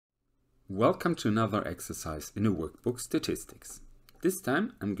Welcome to another exercise in a workbook statistics. This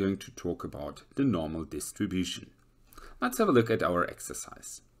time I'm going to talk about the normal distribution. Let's have a look at our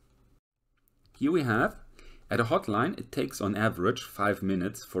exercise. Here we have, at a hotline it takes on average 5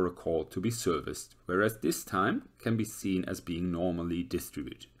 minutes for a call to be serviced, whereas this time can be seen as being normally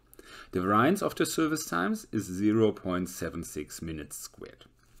distributed. The variance of the service times is 0.76 minutes squared.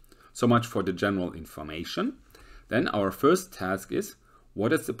 So much for the general information. Then our first task is,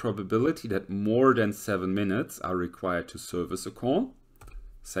 what is the probability that more than 7 minutes are required to service a call?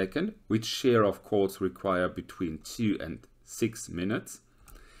 Second, which share of calls require between 2 and 6 minutes?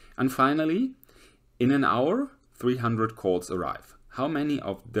 And finally, in an hour, 300 calls arrive. How many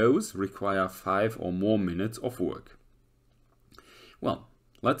of those require 5 or more minutes of work? Well,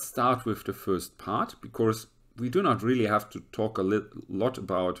 let's start with the first part, because we do not really have to talk a lot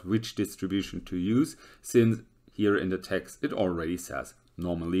about which distribution to use, since here in the text it already says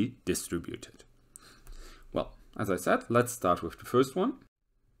normally distributed. Well, as I said, let's start with the first one.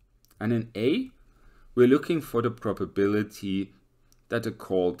 And in A, we're looking for the probability that a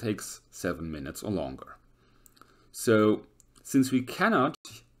call takes 7 minutes or longer. So since we cannot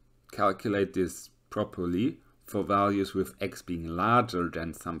calculate this properly for values with x being larger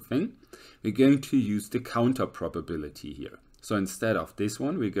than something, we're going to use the counter probability here. So instead of this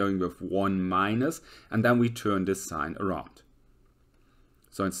one, we're going with 1 minus, and then we turn this sign around.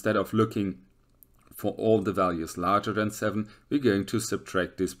 So instead of looking for all the values larger than 7, we're going to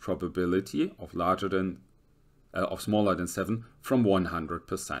subtract this probability of smaller than 7 from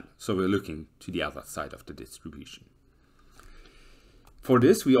 100%. So we're looking to the other side of the distribution. For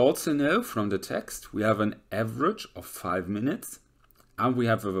this, we also know from the text we have an average of 5 minutes and we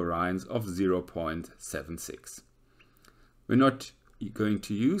have a variance of 0.76. We're not going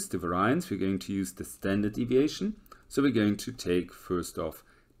to use the variance, we're going to use the standard deviation. So we're going to take first off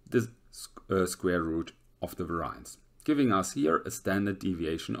the square root of the variance, giving us here a standard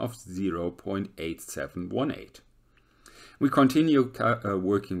deviation of 0.8718. We continue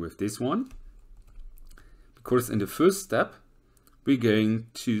working with this one, because in the first step, we're going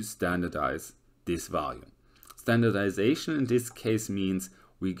to standardize this value. Standardization in this case means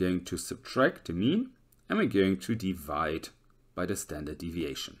we're going to subtract the mean and we're going to divide by the standard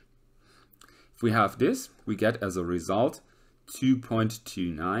deviation. If we have this, we get as a result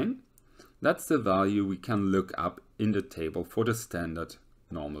 2.29. That's the value we can look up in the table for the standard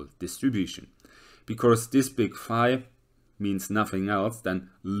normal distribution. Because this big phi means nothing else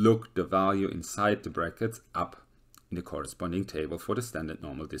than look the value inside the brackets up in the corresponding table for the standard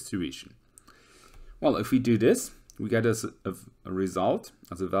normal distribution. Well, if we do this, we get as a result,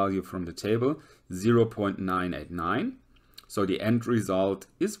 as a value from the table, 0.989. So the end result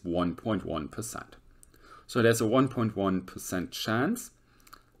is 1.1%. So there's a 1.1% chance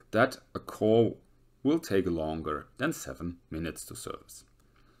that a call will take longer than 7 minutes to service.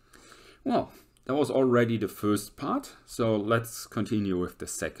 Well, that was already the first part. So let's continue with the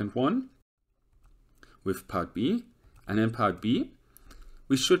second one, with part B. And in part B,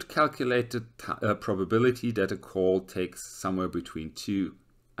 we should calculate the probability that a call takes somewhere between 2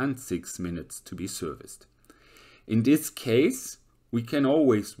 and 6 minutes to be serviced. In this case, we can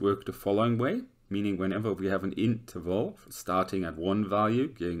always work the following way, meaning whenever we have an interval starting at one value,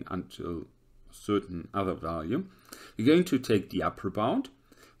 going until a certain other value, we're going to take the upper bound,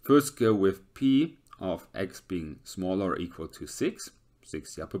 first go with p of x being smaller or equal to 6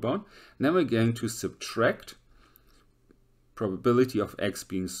 the upper bound, and then we're going to subtract probability of x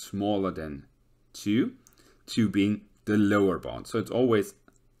being smaller than 2 being the lower bound. So it's always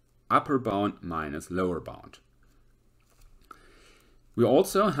upper bound minus lower bound. We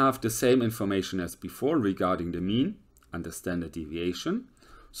also have the same information as before regarding the mean and the standard deviation.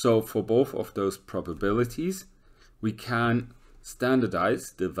 So for both of those probabilities, we can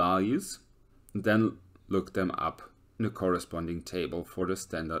standardize the values and then look them up in the corresponding table for the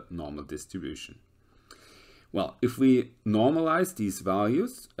standard normal distribution. Well, if we normalize these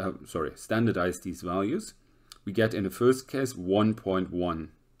values, standardize these values, we get in the first case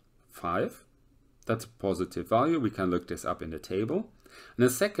 1.15. That's a positive value. We can look this up in the table. In the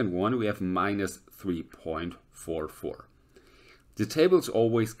second one, we have minus 3.44. The tables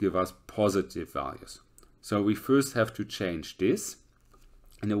always give us positive values. So we first have to change this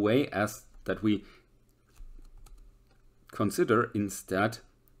in a way as that we consider instead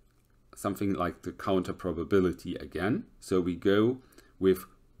something like the counter probability again. So we go with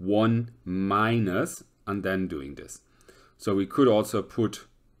 1 minus and then doing this. So we could also put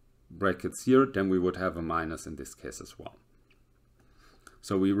brackets here, then we would have a minus in this case as well.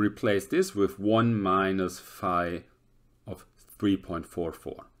 So we replace this with 1 minus phi of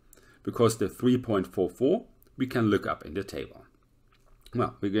 3.44. because the 3.44 we can look up in the table.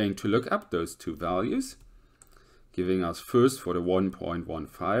 Well, we're going to look up those two values, giving us first for the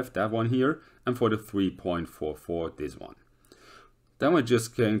 1.15, that one here, and for the 3.44, this one. Then we're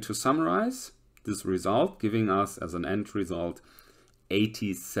just going to summarize this result, giving us as an end result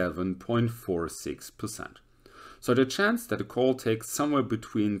 87.46%. So the chance that a call takes somewhere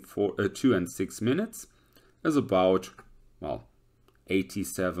between 2 and 6 minutes is about, well,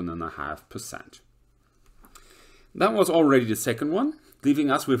 87.5%. That was already the second one, leaving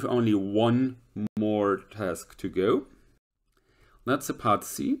us with only one more task to go. That's the part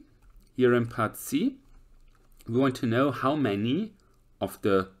C. Here in part C, we want to know how many of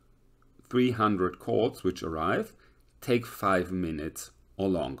the 300 calls which arrive take 5 minutes or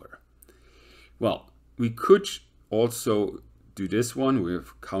longer. Well, we could also do this one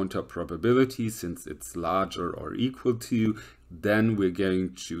with counter probability, since it's larger or equal to. Then we're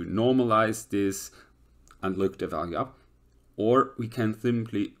going to normalize this and look the value up. Or we can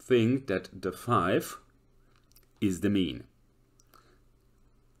simply think that the 5 is the mean.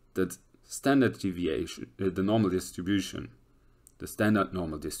 The standard deviation, the normal distribution, the standard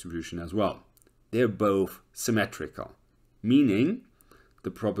normal distribution as well, they're both symmetrical, meaning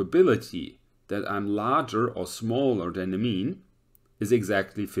the probability that I'm larger or smaller than the mean is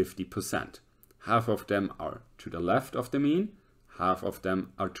exactly 50%. Half of them are to the left of the mean, half of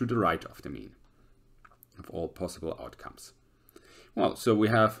them are to the right of the mean, of all possible outcomes. Well, so we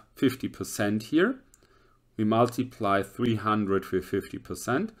have 50% here. We multiply 300 with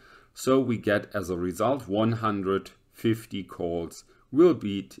 50%. So we get as a result 150 calls will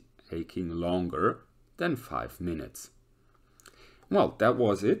be taking longer than 5 minutes. Well, that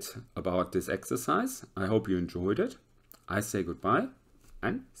was it about this exercise. I hope you enjoyed it. I say goodbye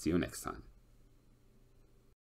and see you next time.